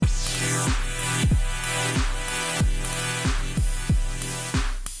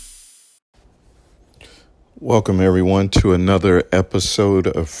Welcome, everyone, to another episode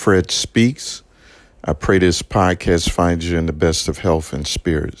of Fred Speaks. I pray this podcast finds you in the best of health and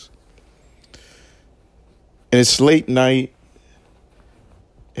spirits. And it's late night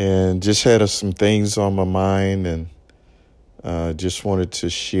and just had some things on my mind and just wanted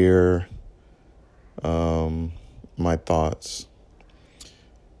to share my thoughts.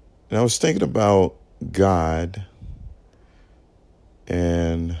 And I was thinking about God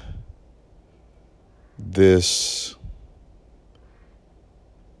and this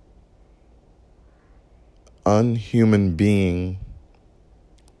unhuman being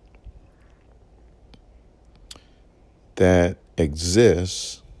that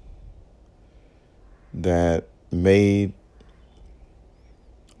exists, that made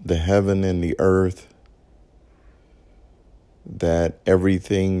the heaven and the earth, that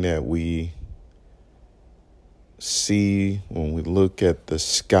everything that we see when we look at the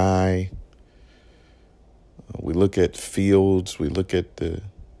sky, we look at fields, we look at the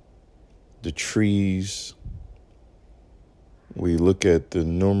trees, we look at the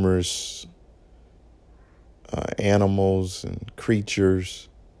numerous animals and creatures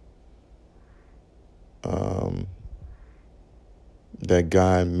that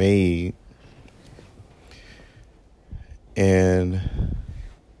God made. And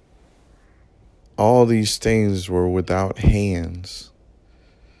all these things were without hands,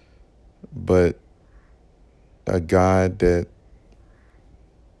 but a God that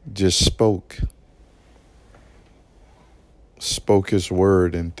just spoke his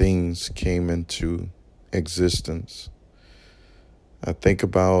word and things came into existence. I think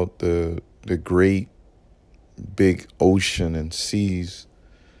about the great big ocean and seas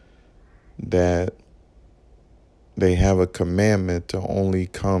that they have a commandment to only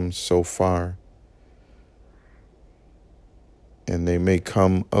come so far. And they may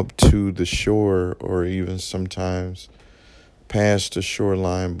come up to the shore or even sometimes past the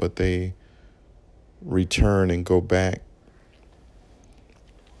shoreline, but they return and go back.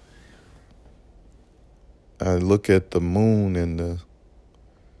 I look at the moon and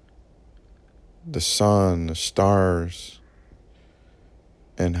the sun, the stars,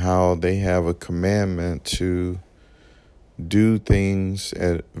 and how they have a commandment to do things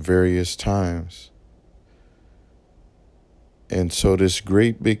at various times. And so this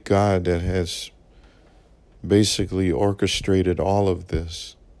great big God that has basically orchestrated all of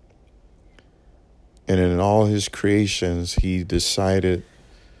this, and in all his creations, he decided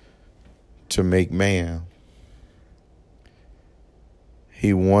to make man.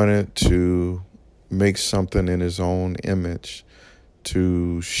 He wanted to make something in his own image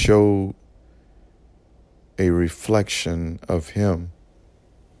to show a reflection of him.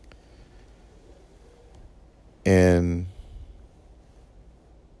 And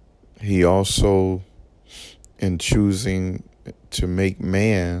he also, in choosing to make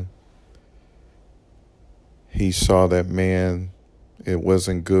man, he saw that man, it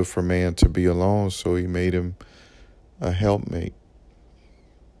wasn't good for man to be alone, so he made him a helpmate.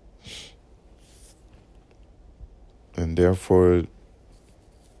 And therefore,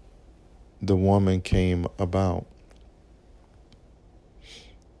 the woman came about.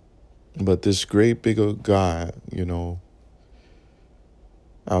 But this great big old God,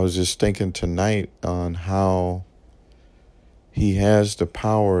 I was just thinking tonight on how he has the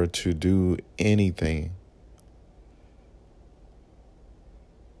power to do anything.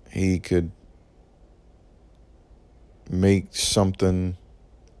 He could make something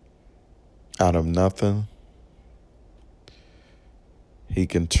out of nothing. He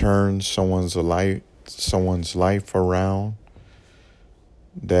can turn someone's life around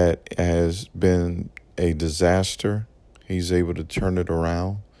that has been a disaster. He's able to turn it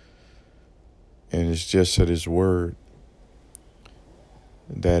around. And it's just at his word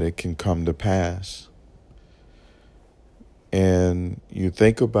that it can come to pass. And you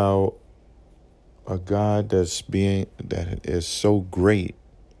think about a God that is so great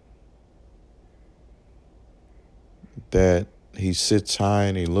that he sits high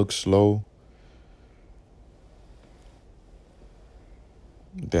and he looks low,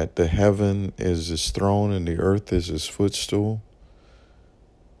 that the heaven is his throne and the earth is his footstool.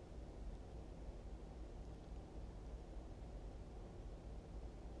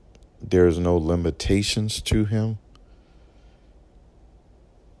 There's no limitations to him.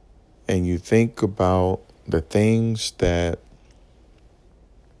 And you think about the things that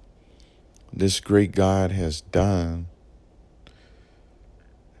this great God has done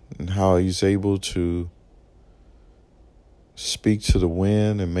and how he's able to speak to the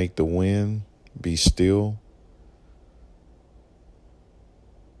wind and make the wind be still.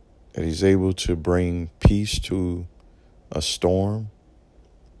 that he's able to bring peace to a storm,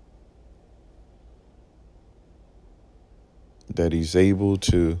 that he's able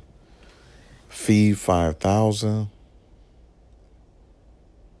to feed 5,000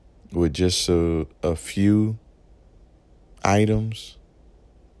 with just a few items,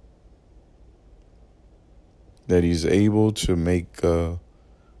 that he's able to make a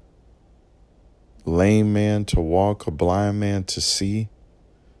lame man to walk, a blind man to see,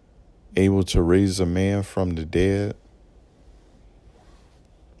 able to raise a man from the dead.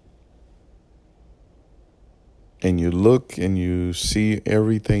 And you look and you see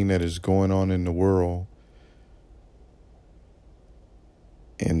everything that is going on in the world.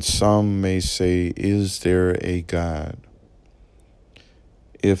 And some may say, is there a God?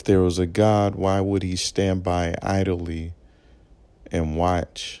 If there was a God, why would he stand by idly and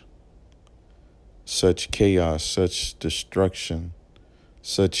watch such chaos, such destruction,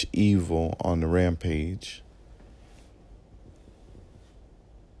 such evil on the rampage?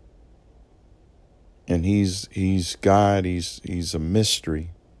 And he's God, he's a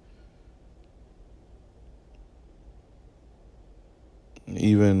mystery.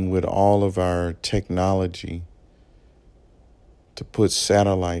 Even with all of our technology to put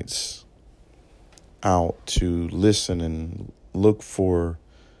satellites out to listen and look for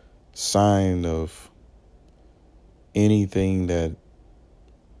sign of anything that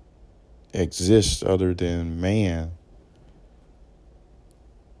exists other than man,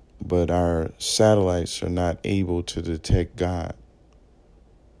 but our satellites are not able to detect God,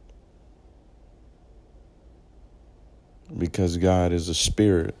 because God is a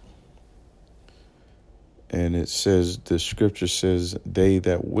spirit. And it says, the scripture says, they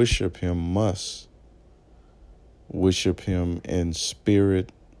that worship him must worship him in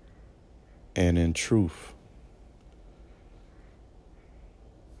spirit and in truth.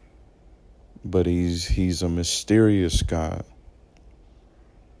 But he's a mysterious God.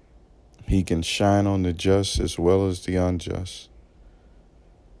 He can shine on the just as well as the unjust.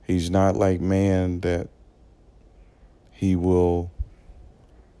 He's not like man that he will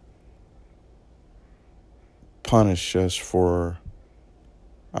punish us for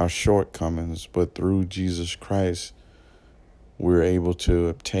our shortcomings, but through Jesus Christ, we're able to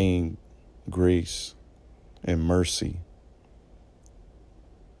obtain grace and mercy.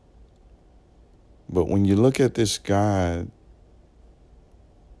 But when you look at this God,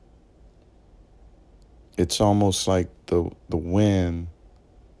 it's almost like the wind.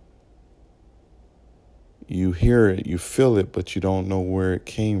 You hear it, you feel it, but you don't know where it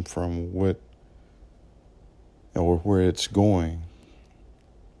came from, or where it's going.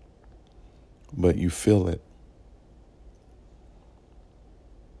 But you feel it.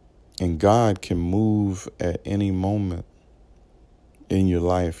 And God can move at any moment in your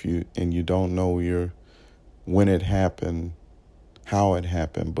life. You don't know when it happened, how it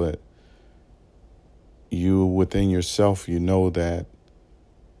happened, but you within yourself, you know that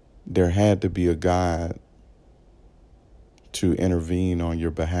there had to be a God to intervene on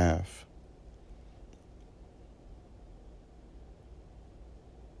your behalf.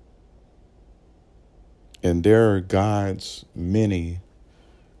 And there are gods, many,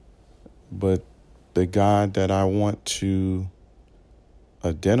 but the God that I want to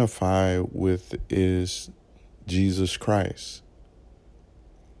identify with is Jesus Christ.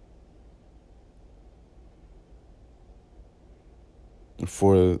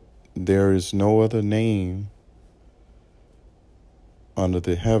 For there is no other name under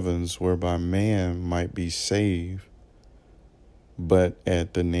the heavens whereby man might be saved, but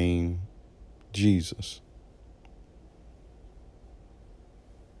at the name Jesus.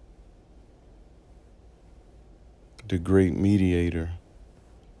 The great mediator,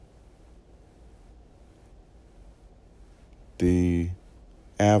 the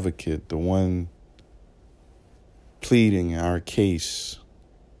advocate, the one pleading our case,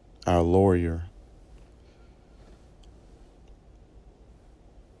 our lawyer.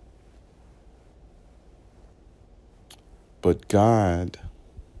 But God,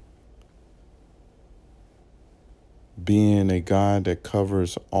 being a God that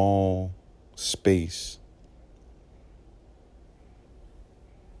covers all space,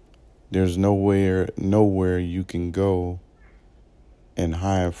 there's nowhere you can go and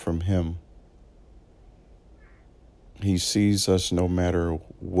hide from him. He sees us no matter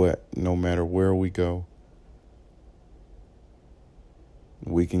what, no matter where we go.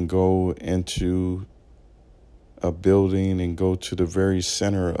 We can go into a building and go to the very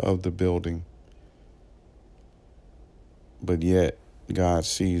center of the building. But yet, God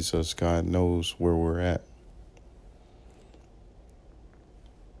sees us. God knows where we're at.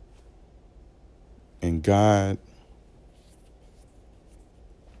 And God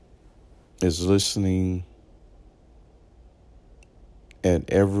is listening at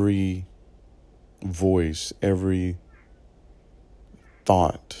every voice, every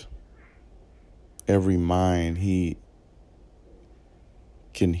thought, every mind. He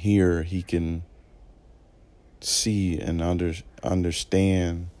can hear, he can see and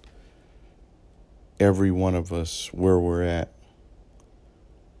understand every one of us where we're at.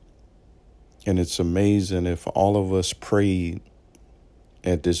 And it's amazing if all of us prayed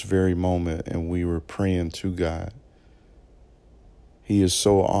at this very moment and we were praying to God. He is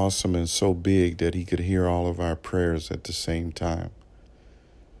so awesome and so big that he could hear all of our prayers at the same time.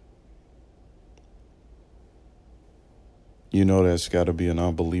 You know, that's got to be an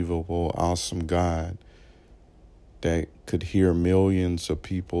unbelievable, awesome God that could hear millions of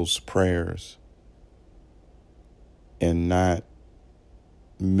people's prayers and not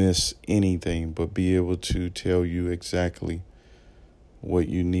miss anything, but be able to tell you exactly what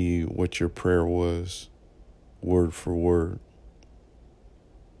you need, what your prayer was, word for word.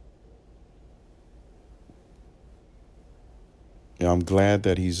 And I'm glad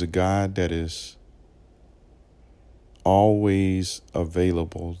that he's a God that is always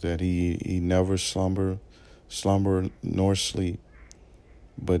available, that he never slumber nor sleep,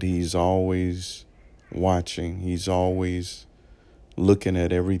 but he's always watching. He's always looking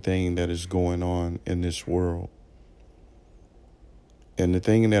at everything that is going on in this world. And the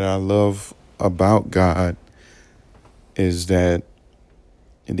thing that I love about God is that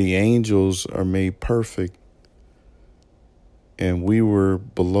the angels are made perfect, and we were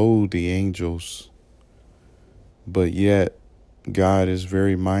below the angels, but yet God is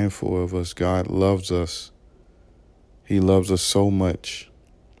very mindful of us. God loves us. He loves us so much.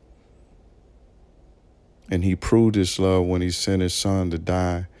 And he proved his love when he sent his son to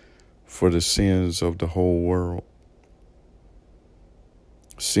die for the sins of the whole world.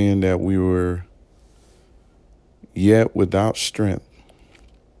 Seeing that we were yet without strength.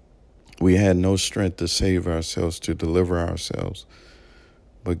 We had no strength to save ourselves, to deliver ourselves.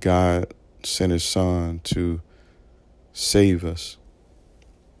 But God sent his son to save us.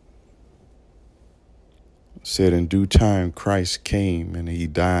 Said in due time Christ came and he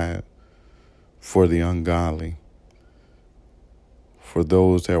died for the ungodly, for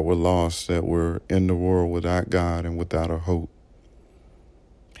those that were lost, that were in the world without God and without a hope.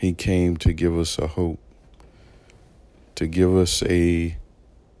 He came to give us a hope, to give us a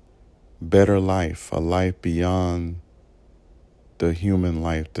better life, a life beyond the human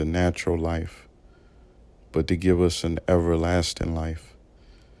life, the natural life, but to give us an everlasting life.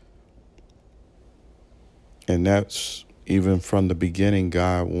 And that's even from the beginning,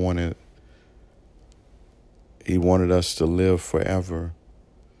 God wanted us to live forever.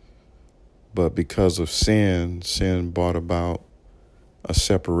 But because of sin brought about a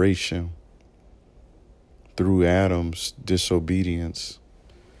separation through Adam's disobedience.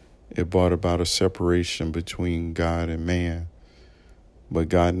 It brought about a separation between God and man. But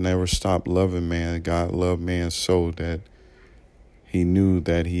God never stopped loving man. God loved man so that he knew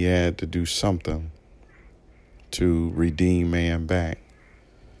that he had to do something to redeem man back.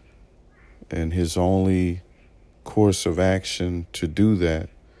 And his only course of action to do that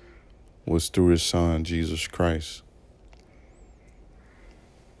was through his son, Jesus Christ.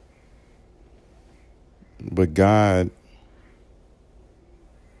 But God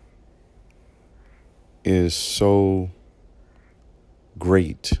is so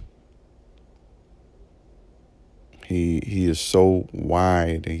great. He is so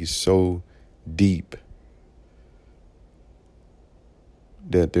wide, he's so deep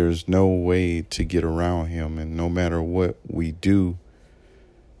that there's no way to get around him. And no matter what we do,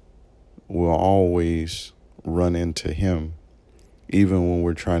 we'll always run into him. Even when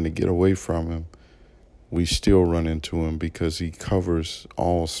we're trying to get away from him, we still run into him because he covers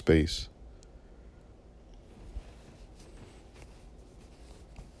all space.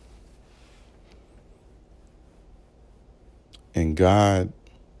 And God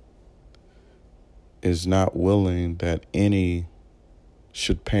is not willing that any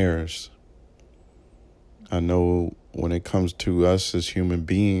should perish. I know when it comes to us as human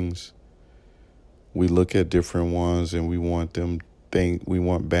beings, we look at different ones and we want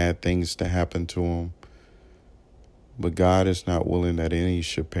bad things to happen to them. But God is not willing that any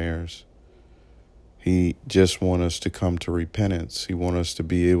should perish. He just wants us to come to repentance. He wants us to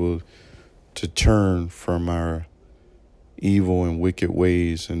be able to turn from our evil and wicked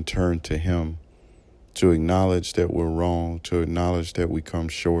ways and turn to him, to acknowledge that we're wrong, to acknowledge that we come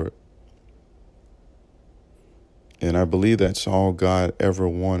short. And I believe that's all God ever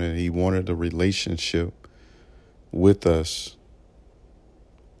wanted. He wanted a relationship with us,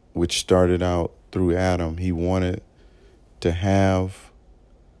 which started out through Adam. He wanted to have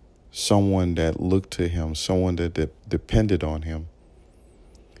someone that looked to him, someone that depended on him.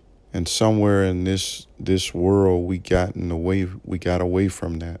 And somewhere in this world, we got away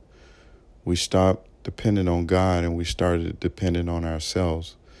from that. We stopped depending on God and we started depending on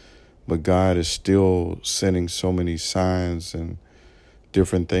ourselves. But God is still sending so many signs and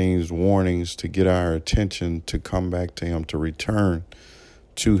different things, warnings to get our attention to come back to him, to return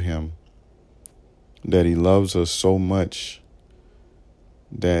to him. That he loves us so much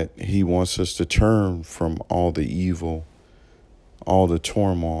that he wants us to turn from all the evil, all the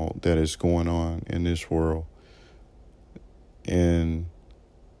turmoil that is going on in this world. And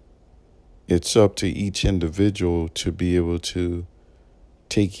it's up to each individual to be able to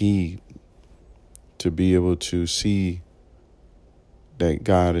take heed, to be able to see that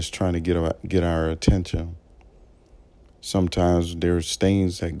God is trying to get our attention. Sometimes there's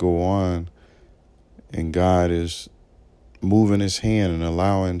things that go on and God is moving his hand and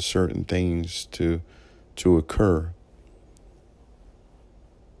allowing certain things to occur.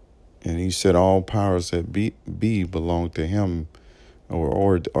 And he said all powers that be belong to him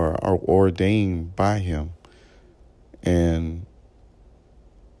or are ordained by him. And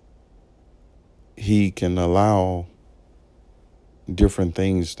he can allow different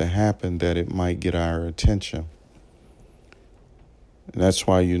things to happen that it might get our attention. And that's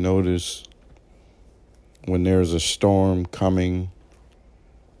why you notice when there's a storm coming,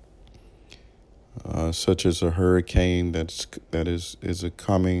 such as a hurricane that is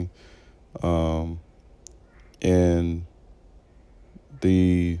coming, and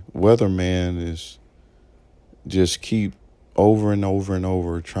the weatherman is just keep over and over and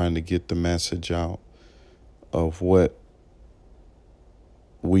over trying to get the message out of what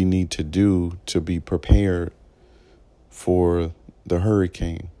we need to do to be prepared for the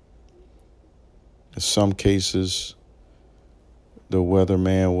hurricane. In some cases, the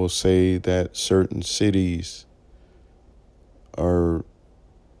weatherman will say that certain cities are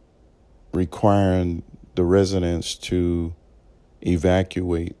requiring the residents to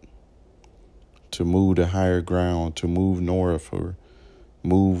evacuate, to move to higher ground, to move north or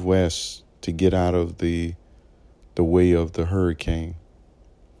move west to get out of the way of the hurricane.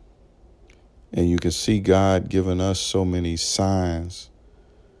 And you can see God giving us so many signs,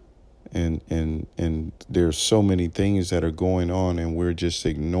 and there's so many things that are going on, and we're just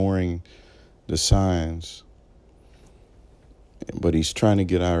ignoring the signs. But he's trying to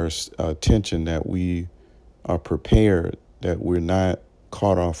get our attention that we are prepared, that we're not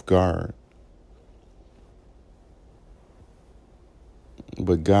caught off guard.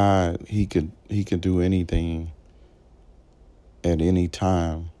 But God, he can do anything at any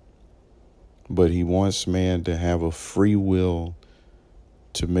time. But he wants man to have a free will,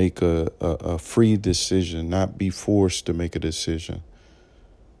 to make a free decision, not be forced to make a decision.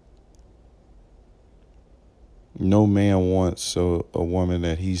 No man wants a woman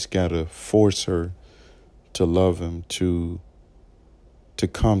that he's got to force her to love him, to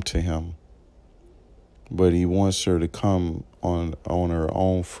come to him. But he wants her to come on her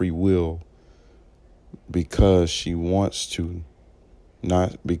own free will because she wants to,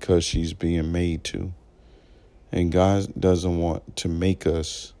 not because she's being made to. And God doesn't want to make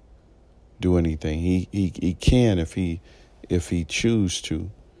us do anything. He can if he choose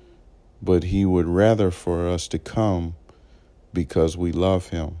to, but he would rather for us to come because we love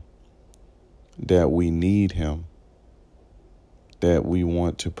him, that we need him, that we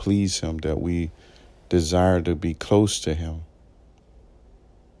want to please him, that we desire to be close to him.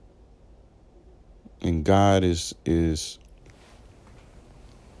 And God is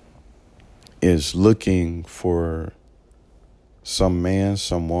looking for some man,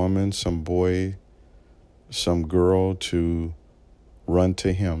 some woman, some boy, some girl to run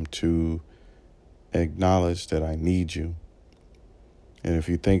to him, to acknowledge that I need you. And if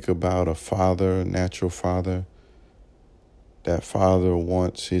you think about a father, a natural father, that father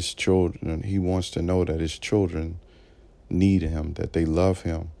wants his children, he wants to know that his children need him, that they love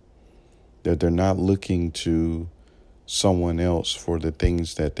him, that they're not looking to someone else for the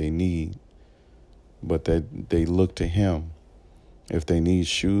things that they need, but that they look to him. If they need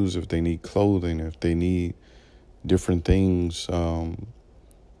shoes, if they need clothing, if they need different things,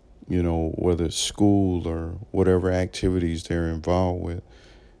 whether it's school or whatever activities they're involved with.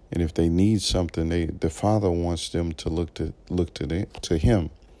 And if they need something, the Father wants them to look to him.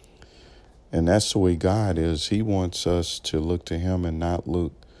 And that's the way God is. He wants us to look to him and not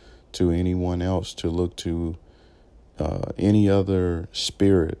look to anyone else, to look to any other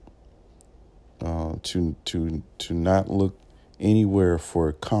spirit, to not look anywhere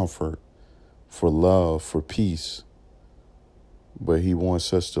for comfort, for love, for peace, but he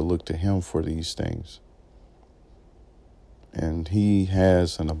wants us to look to him for these things. And he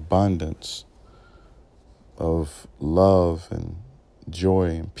has an abundance of love and joy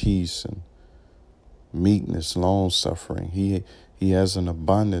and peace and meekness, long suffering. He has an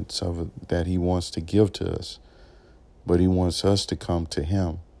abundance of it that he wants to give to us, but he wants us to come to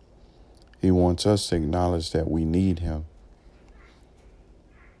him. He wants us to acknowledge that we need him.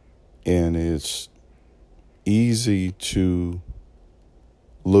 And it's easy to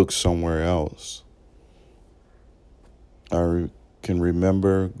look somewhere else. I can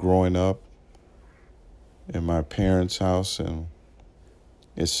remember growing up in my parents' house, and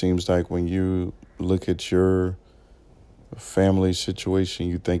it seems like when you look at your family situation,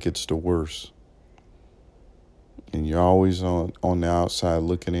 you think it's the worst. And you're always on the outside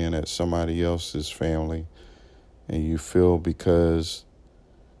looking in at somebody else's family, and you feel because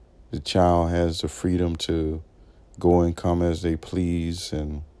the child has the freedom to go and come as they please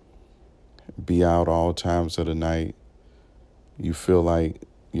and be out all times of the night, you feel like,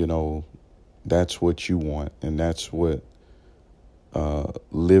 that's what you want, and that's what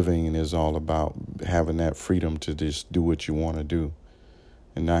living is all about, having that freedom to just do what you want to do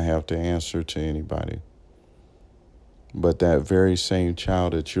and not have to answer to anybody. But that very same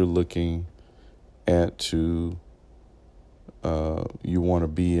child that you're looking at to, you want to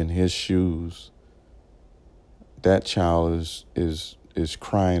be in his shoes, that child is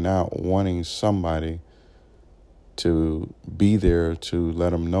crying out, wanting somebody to be there to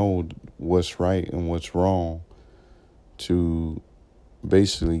let them know what's right and what's wrong, to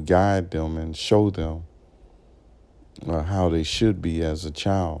basically guide them and show them how they should be as a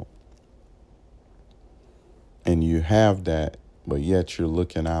child. And you have that, but yet you're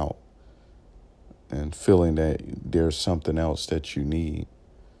looking out and feeling that there's something else that you need.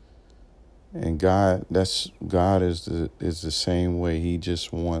 And God is the same way. He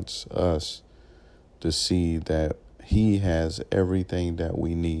just wants us to see that he has everything that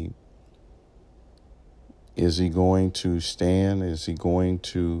we need. Is he going to stand? Is he going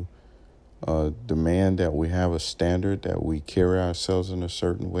to demand that we have a standard, that we carry ourselves in a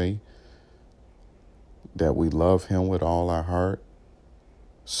certain way, that we love him with all our heart,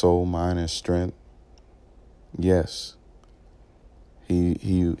 soul, mind, and strength? Yes,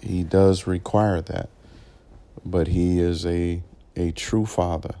 he does require that, but he is a true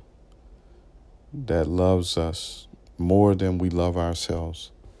father that loves us more than we love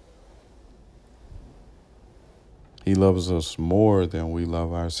ourselves. He loves us more than we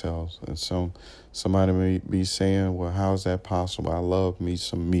love ourselves. And somebody may be saying, well, how is that possible? I love me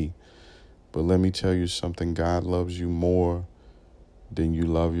some me. But let me tell you something. God loves you more than you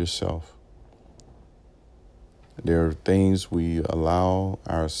love yourself. There are things we allow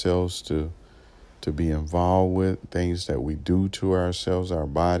ourselves to be involved with, things that we do to ourselves, our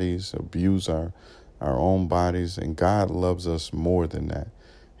bodies, abuse our own bodies. And God loves us more than that.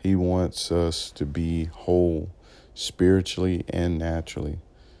 He wants us to be whole, spiritually and naturally.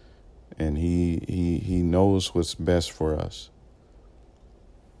 And he knows what's best for us.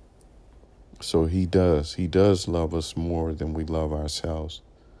 So he does love us more than we love ourselves.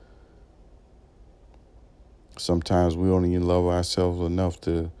 Sometimes we don't even love ourselves enough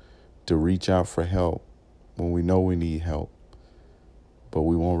to reach out for help when we know we need help. But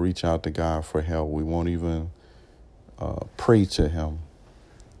we won't reach out to God for help. We won't even pray to him,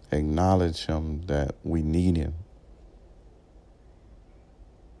 acknowledge him that we need him.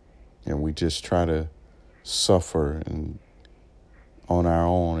 And we just try to suffer and on our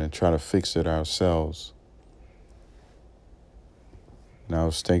own and try to fix it ourselves. And I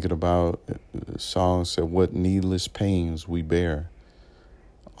was thinking about the song said, what needless pains we bear,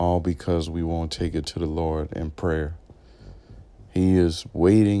 all because we won't take it to the Lord in prayer. He is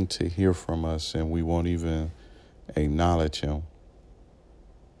waiting to hear from us, and we won't even acknowledge him.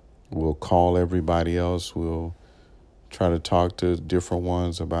 We'll call everybody else. We'll try to talk to different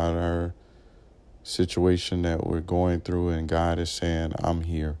ones about our situation that we're going through, and God is saying, I'm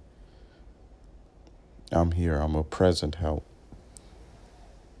here. I'm here. I'm a present help.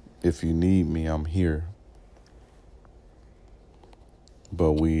 If you need me, I'm here.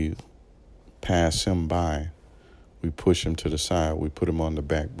 But we pass him by. We push him to the side. We put him on the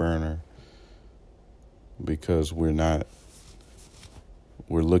back burner because we're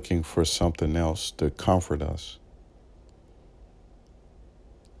looking for something else to comfort us.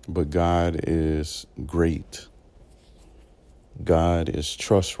 But God is great. God is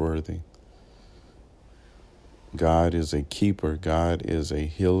trustworthy. God is a keeper. God is a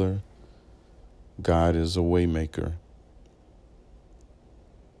healer. God is a waymaker.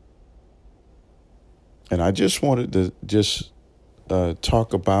 And I just wanted to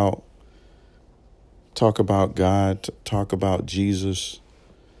talk about God, talk about Jesus.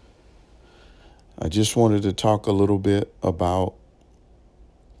 I just wanted to talk a little bit about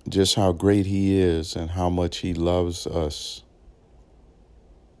just how great he is and how much he loves us.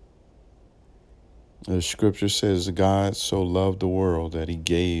 The scripture says God so loved the world that he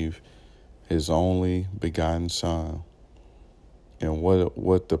gave his only begotten son. And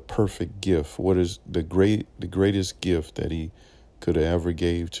what the perfect gift, what is the greatest gift that he could have ever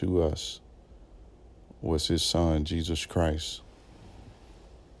gave to us was his son, Jesus Christ.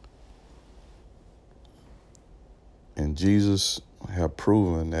 And Jesus have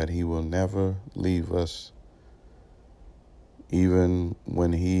proven that he will never leave us. Even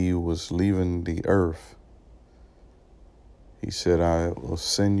when he was leaving the earth, he said, I will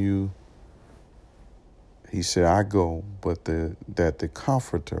send you. He said, I go, but that the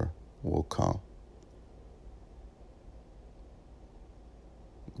Comforter will come.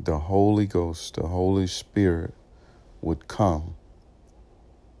 The Holy Ghost, the Holy Spirit would come,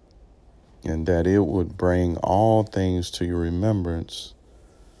 and that it would bring all things to your remembrance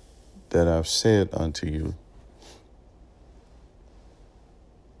that I've said unto you.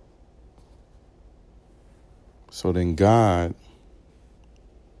 So then God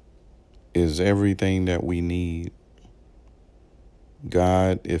is everything that we need.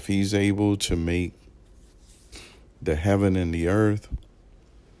 God, if he's able to make the heaven and the earth,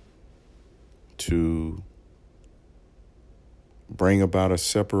 to bring about a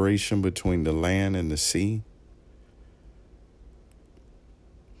separation between the land and the sea,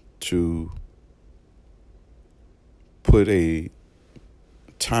 to put a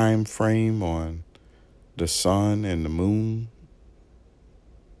time frame on the sun and the moon,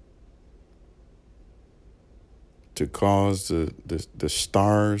 to cause the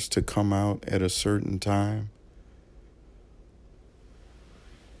stars to come out at a certain time.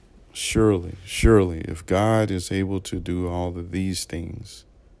 Surely, if God is able to do all of these things,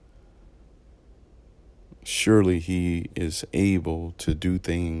 surely he is able to do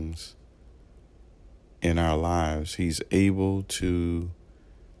things in our lives. He's able to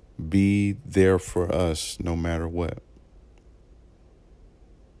be there for us no matter what.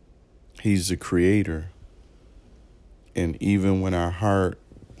 He's the creator. And even when our heart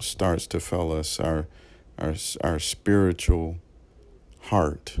starts to fail us, our spiritual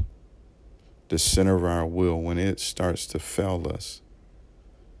heart, the center of our will, when it starts to fail us,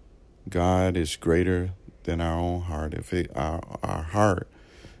 God is greater than our own heart. If our heart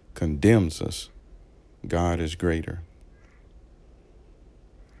condemns us, God is greater.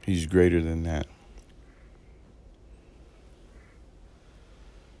 He's greater than that.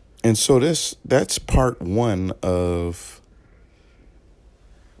 And so that's part one of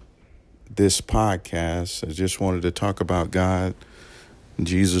this podcast. I just wanted to talk about God,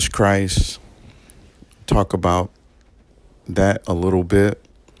 Jesus Christ, talk about that a little bit.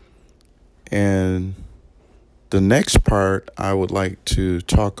 And the next part, I would like to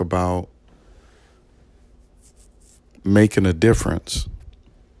talk about making a difference.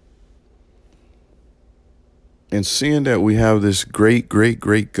 And seeing that we have this great, great,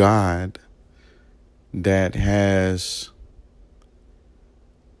 great God that has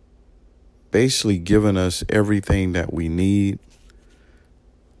basically given us everything that we need,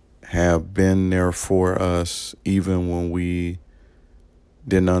 have been there for us even when we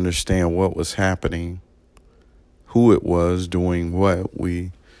didn't understand what was happening, who it was doing what.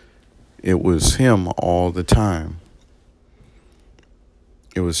 It was him all the time.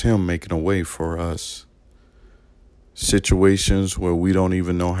 It was him making a way for us. Situations where we don't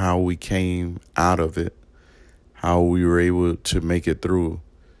even know how we came out of it, how we were able to make it through.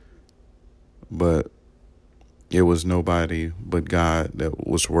 But it was nobody but God that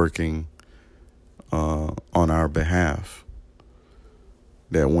was working on our behalf.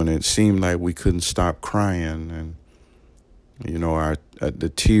 That when it seemed like we couldn't stop crying, and the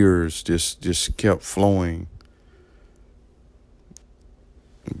tears just kept flowing,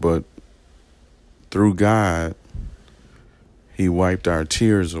 but through God, he wiped our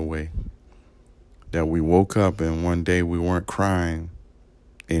tears away. That we woke up and one day we weren't crying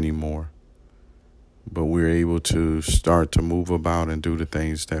anymore, but we were able to start to move about and do the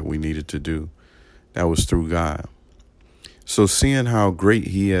things that we needed to do. That was through God. So seeing how great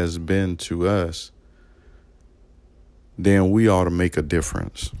he has been to us, then we ought to make a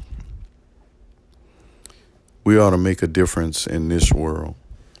difference. We ought to make a difference in this world.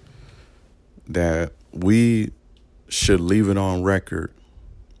 That we should leave it on record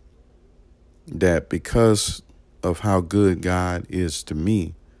that because of how good God is to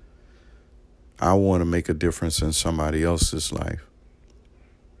me, I want to make a difference in somebody else's life.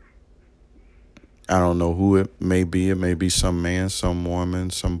 I don't know who it may be. It may be some man, some woman,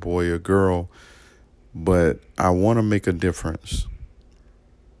 some boy or girl, but I want to make a difference.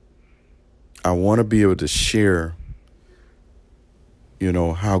 I want to be able to share,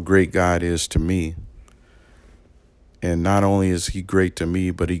 how great God is to me. And not only is he great to me,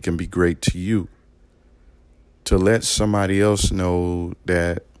 but he can be great to you. To let somebody else know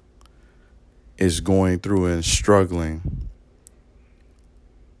that is going through and struggling,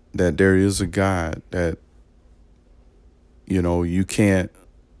 that there is a God that, you can't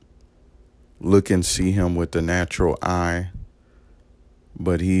look and see him with the natural eye,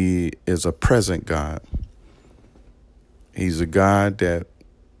 but he is a present God. He's a God that,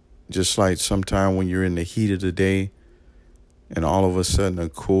 just like sometime when you're in the heat of the day and all of a sudden a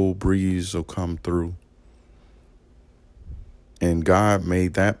cool breeze will come through. And God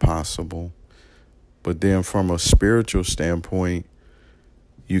made that possible. But then from a spiritual standpoint,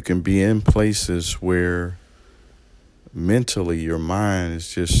 you can be in places where mentally your mind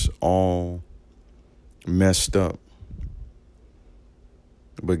is just all messed up.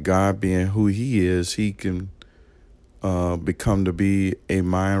 But God being who he is, he can become to be a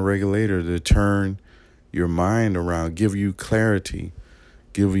mind regulator to turn your mind around, give you clarity,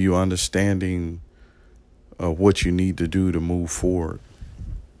 give you understanding of what you need to do to move forward.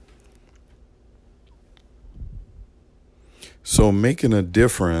 So making a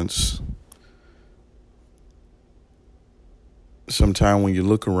difference, sometimes when you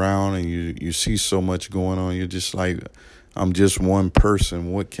look around and you see so much going on, you're just like, I'm just one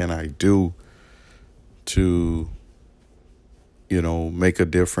person. What can I do to, make a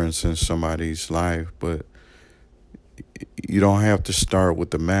difference in somebody's life? But you don't have to start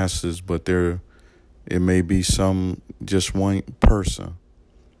with the masses, but it may be just one person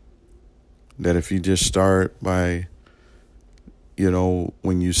that if you just start by,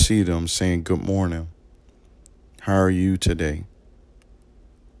 when you see them saying, good morning, how are you today?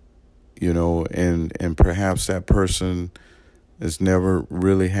 And perhaps that person has never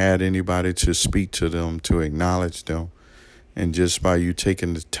really had anybody to speak to them, to acknowledge them. And just by you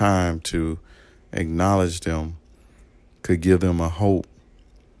taking the time to acknowledge them could give them a hope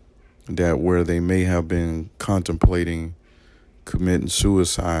that where they may have been contemplating committing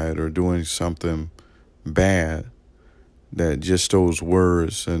suicide or doing something bad, that just those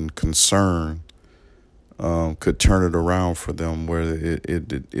words and concern could turn it around for them, where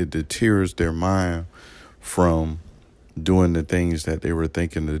it deters their mind from doing the things that they were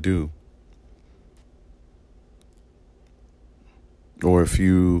thinking to do. Or if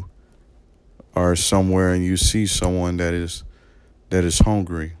you are somewhere and you see someone that is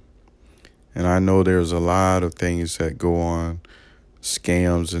hungry, and I know there's a lot of things that go on,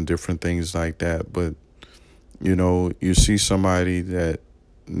 scams and different things like that, but you see somebody that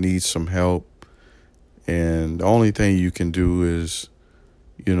needs some help, and the only thing you can do is,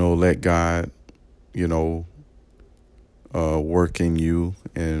 let God, work in you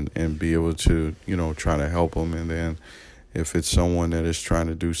and be able to, try to help them. And then if it's someone that is trying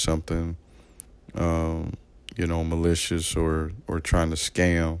to do something, malicious or trying to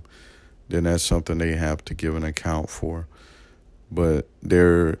scam, then that's something they have to give an account for. But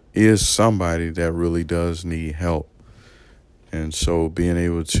there is somebody that really does need help. And so being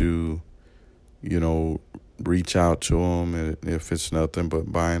able to, reach out to them, and if it's nothing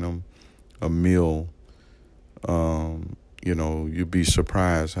but buying them a meal, you'd be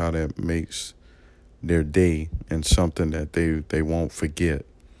surprised how that makes their day and something that they won't forget.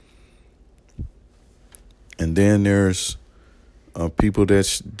 And then there's people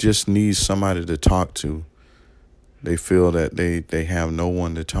that just need somebody to talk to. They feel that they have no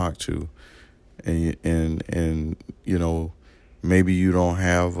one to talk to. And maybe you don't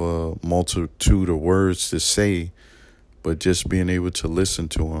have a multitude of words to say, but just being able to listen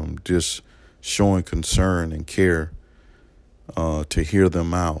to them, just showing concern and care, to hear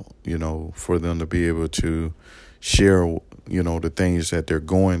them out, for them to be able to share, the things that they're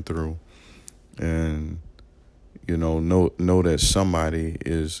going through, and, know that somebody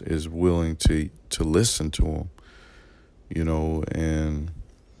is willing to listen to them, and,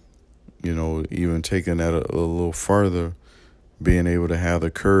 even taking that a little further, being able to have the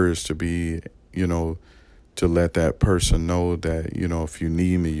courage to be, to let that person know that, if you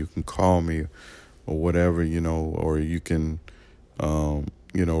need me, you can call me or whatever, or you can,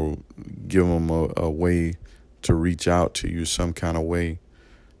 give them a way to reach out to you some kind of way,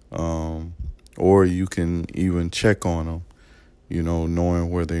 or you can even check on them,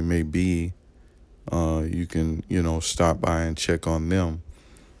 knowing where they may be. You can, stop by and check on them,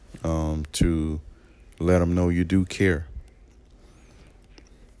 to let them know you do care.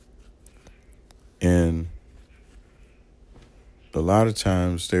 And a lot of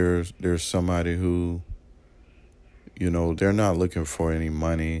times there's somebody who, they're not looking for any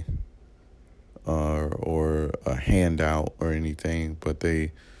money or a handout or anything, but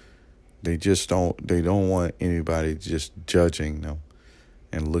they don't want anybody just judging them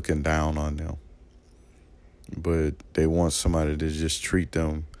and looking down on them. But they want somebody to just treat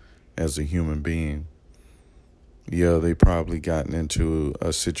them as a human being. Yeah, they probably gotten into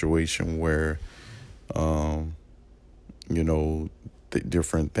a situation where,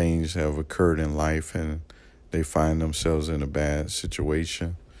 different things have occurred in life and they find themselves in a bad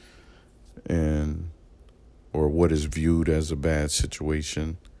situation, or what is viewed as a bad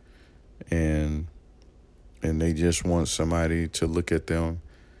situation, and they just want somebody to look at them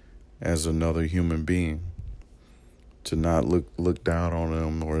as another human being, to not look down on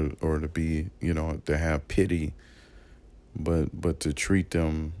them or to be, to have pity, but to treat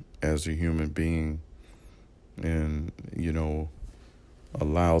them as a human being, and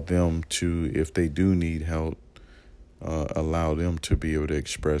allow them to, if they do need help, allow them to be able to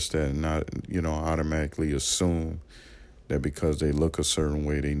express that, and not automatically assume that because they look a certain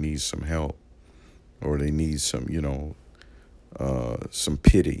way they need some help, or they need some some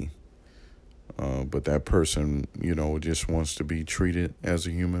pity. But that person, just wants to be treated as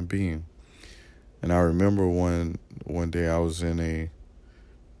a human being. And I remember one day I was in a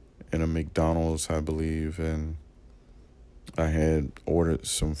McDonald's, I believe, and I had ordered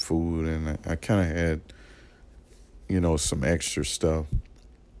some food, and I kind of had, some extra stuff.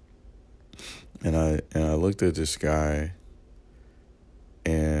 And I looked at this guy,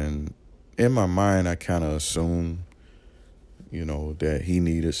 and in my mind I kind of assumed, that he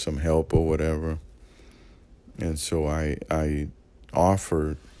needed some help or whatever. And so I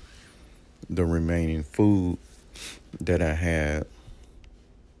offered the remaining food that I had.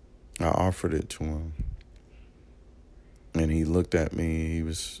 I offered it to him. And he looked at me,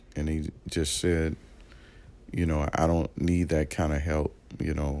 and he just said, I don't need that kind of help,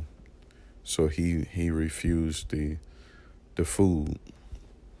 So he refused the food.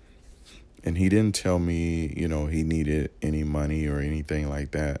 And he didn't tell me, he needed any money or anything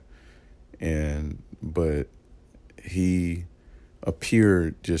like that. But he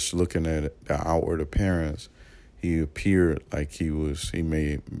appeared, just looking at the outward appearance, he appeared like he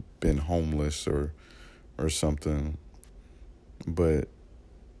may have been homeless or something. But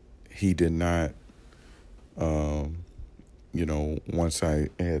he did not, once I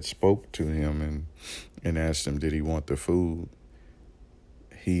had spoke to him and asked him, did he want the food?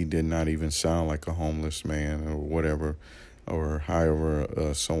 He did not even sound like a homeless man or whatever, or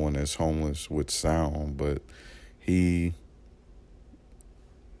however someone that's homeless would sound. But he,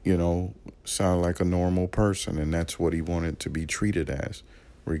 sounded like a normal person, and that's what he wanted to be treated as,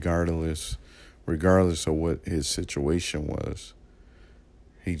 regardless of what his situation was.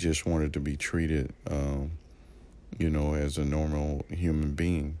 He just wanted to be treated, as a normal human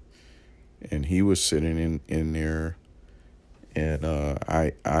being. And he was sitting in there, and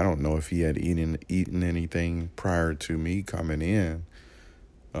I don't know if he had eaten anything prior to me coming in,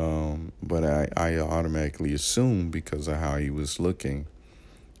 but I automatically assumed, because of how he was looking,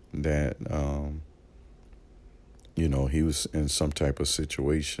 that he was in some type of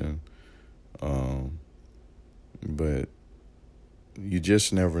situation. But you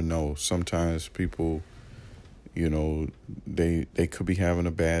just never know. Sometimes people, they could be having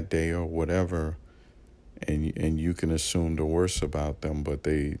a bad day or whatever, and you can assume the worst about them, but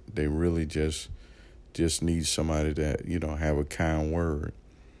they really just need somebody that, have a kind word.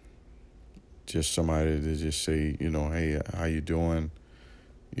 Just somebody to just say, hey, how you doing?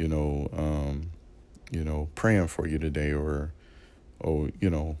 Praying for you today, or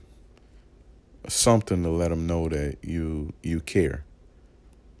something to let them know that you care,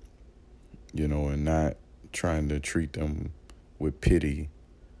 and not trying to treat them with pity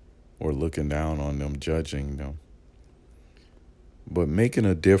or looking down on them, judging them, but making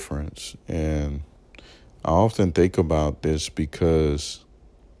a difference. And I often think about this because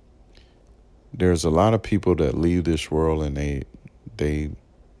there's a lot of people that leave this world and they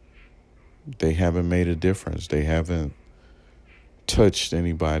haven't made a difference. They haven't touched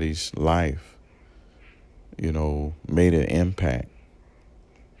anybody's life, made an impact.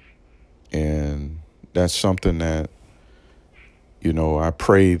 And that's something that, I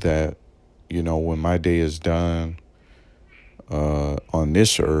pray that, when my day is done on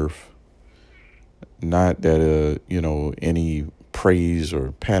this earth, Not that, any praise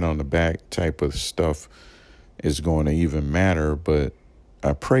or pat on the back type of stuff is going to even matter, but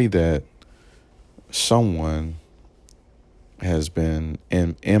I pray that someone has been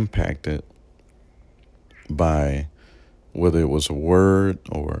impacted by whether it was a word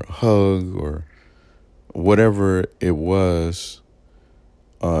or a hug or whatever it was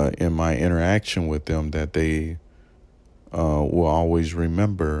in my interaction with them, that they will always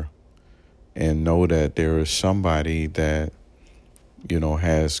remember and know that there is somebody that,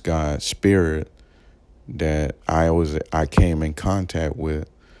 has God's spirit that I came in contact with,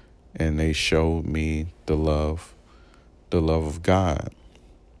 and they showed me the love of God.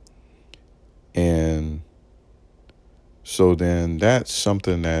 And so then that's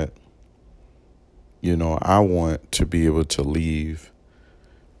something that, I want to be able to leave.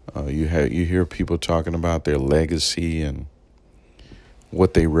 You hear people talking about their legacy and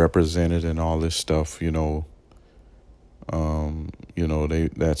what they represented and all this stuff,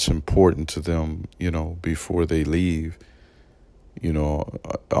 that's important to them, before they leave,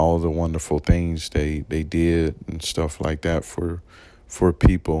 all the wonderful things they did and stuff like that for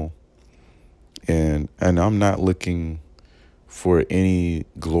people. And I'm not looking for any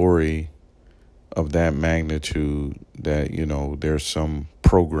glory of that magnitude that, there's some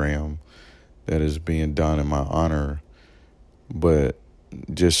program that is being done in my honor. But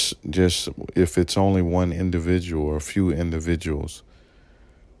just if it's only one individual or a few individuals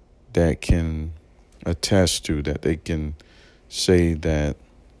that can attest to that, they can say that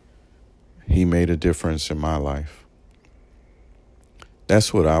he made a difference in my life.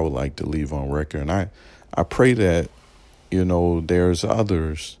 That's what I would like to leave on record. And I pray that, there's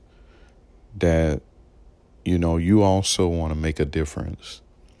others that, you also want to make a difference,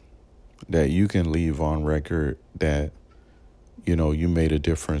 that you can leave on record that, you made a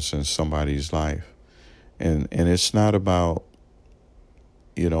difference in somebody's life. And it's not about,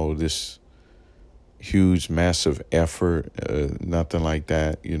 this huge, massive effort, nothing like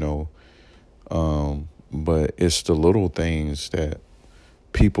that, but it's the little things that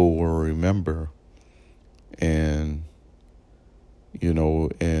people will remember. And,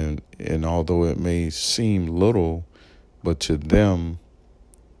 and although it may seem little, but to them,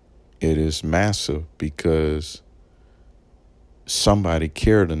 it is massive, because somebody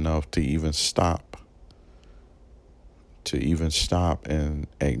cared enough to even stop and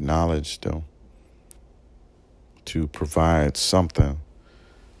acknowledge them, to provide something,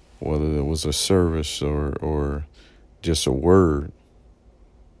 whether it was a service or just a word,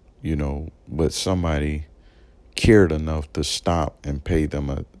 but somebody cared enough to stop and pay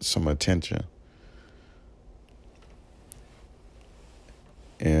them some attention.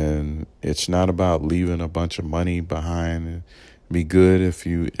 And it's not about leaving a bunch of money behind. It'd be good if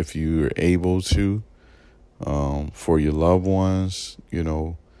you're able to, for your loved ones,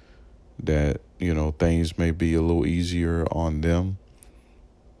 that, things may be a little easier on them.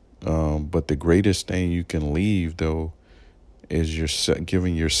 But the greatest thing you can leave, though, is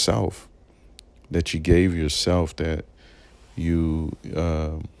giving yourself, that you gave yourself, that you,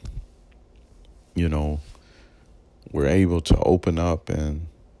 were able to open up and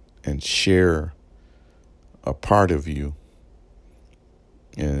share a part of you,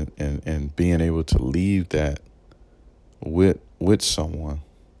 and being able to leave that with someone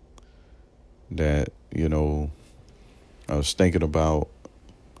that, I was thinking about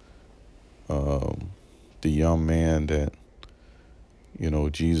the young man that,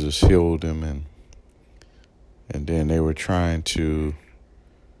 Jesus healed him, and then they were trying to,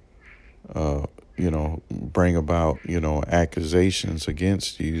 bring about, accusations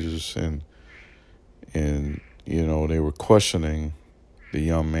against Jesus, and they were questioning the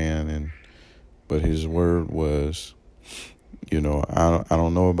young man, but his word was, I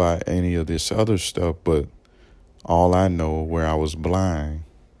don't know about any of this other stuff, but all I know, where I was blind,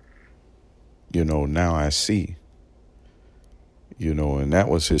 now I see. And that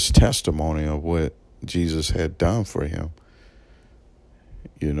was his testimony of what Jesus had done for him.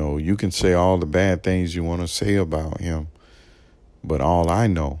 You can say all the bad things you want to say about him, but all I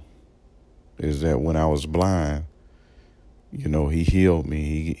know is that when I was blind, he healed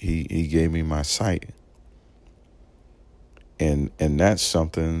me. He gave me my sight. And that's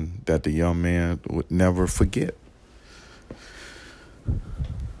something that the young man would never forget.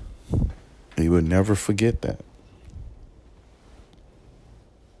 He would never forget that.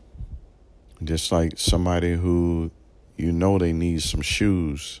 Just like somebody who, they need some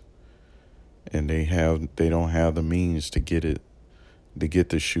shoes, and they don't have the means to get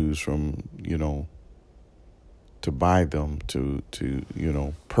the shoes from, to buy them, to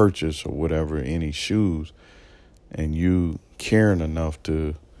purchase or whatever, any shoes, and you caring enough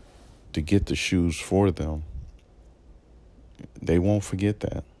to get the shoes for them, they won't forget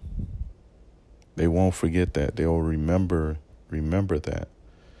that. They won't forget that. They'll remember that.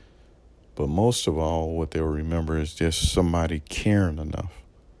 But most of all, what they'll remember is just somebody caring enough.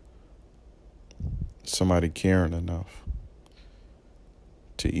 Somebody caring enough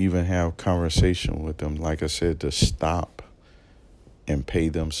to even have conversation with them, like I said, to stop and pay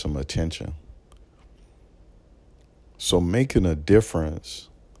them some attention. So making a difference,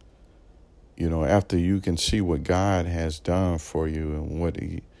 after you can see what God has done for you and what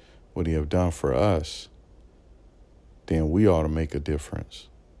he have done for us, then we ought to make a difference.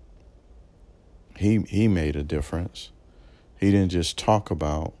 He made a difference. He didn't just talk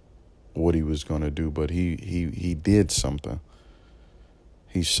about what he was going to do, but he did something.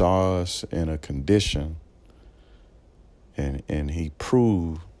 He saw us in a condition, and he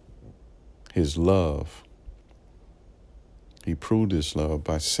proved his love. He proved his love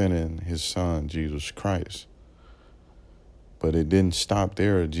by sending his son, Jesus Christ. But it didn't stop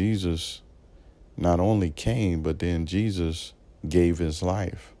there. Jesus not only came, but then Jesus gave his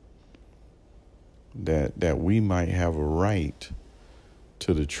life that we might have a right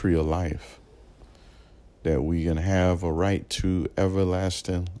to the tree of life, that we can have a right to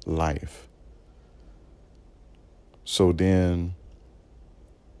everlasting life. So then,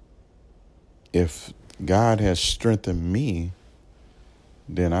 if God has strengthened me,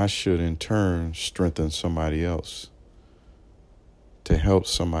 then I should in turn strengthen somebody else, to help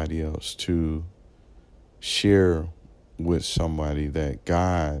somebody else, to share with somebody that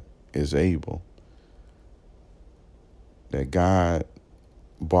God is able, that God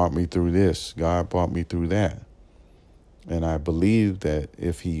brought me through this, God brought me through that. And I believe that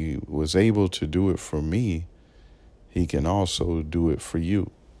if he was able to do it for me, he can also do it for you.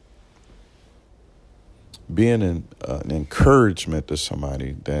 Being an encouragement to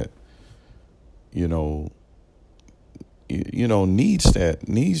somebody that, needs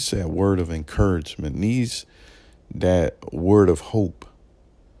that word of encouragement, needs that word of hope,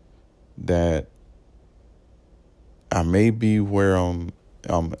 that I may be where I'm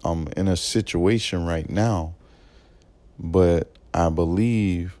in a situation right now, but I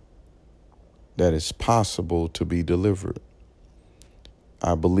believe that it's possible to be delivered.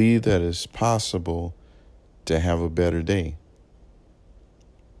 I believe that it's possible to have a better day.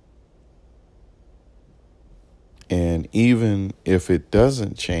 And even if it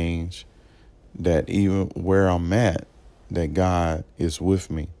doesn't change, that even where I'm at, that God is with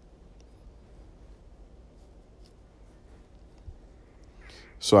me.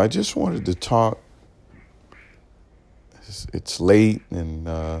 So I just wanted to talk. It's late, and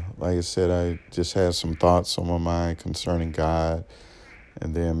like I said, I just had some thoughts on my mind concerning God,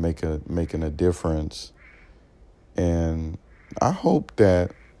 and then making a difference. And I hope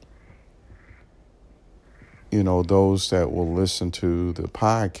that, those that will listen to the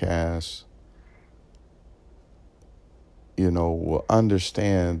podcast, will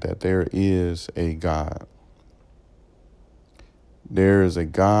understand that there is a God. There is a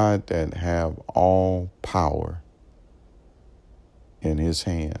God that have all power in his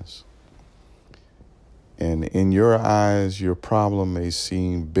hands. And in your eyes, your problem may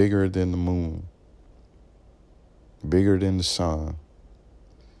seem bigger than the moon, bigger than the sun.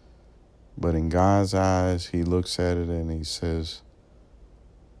 But in God's eyes, he looks at it and he says,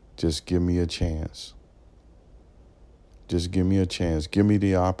 just give me a chance. Just give me a chance. Give me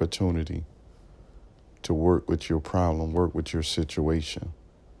the opportunity to work with your problem, work with your situation.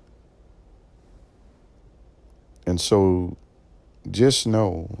 And so just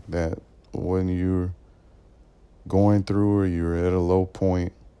know that when you're going through or you're at a low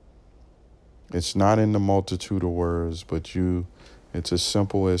point, it's not in the multitude of words, but it's as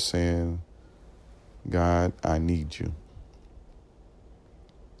simple as saying, God, I need you.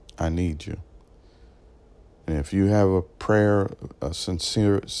 I need you. And if you have a prayer, a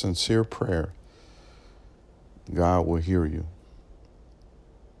sincere prayer, God will hear you.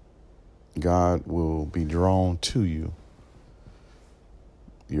 God will be drawn to you.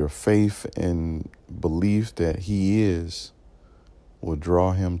 Your faith and belief that he is will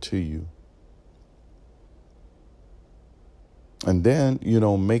draw him to you. And then,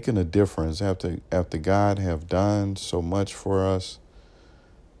 making a difference after God have done so much for us,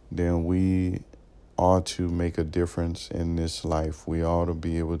 then we ought to make a difference in this life. We ought to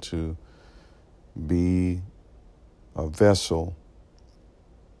be able to be a vessel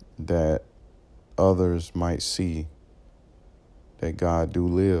that others might see that God do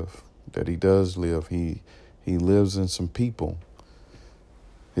live, that he does live. He He lives in some people.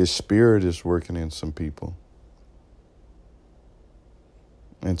 His spirit is working in some people.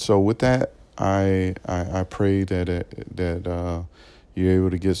 And so with that, I pray that you're able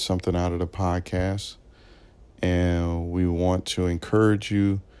to get something out of the podcast. And we want to encourage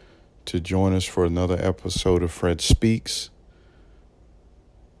you to join us for another episode of Fred Speaks.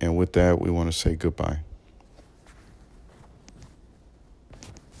 And with that, we want to say goodbye.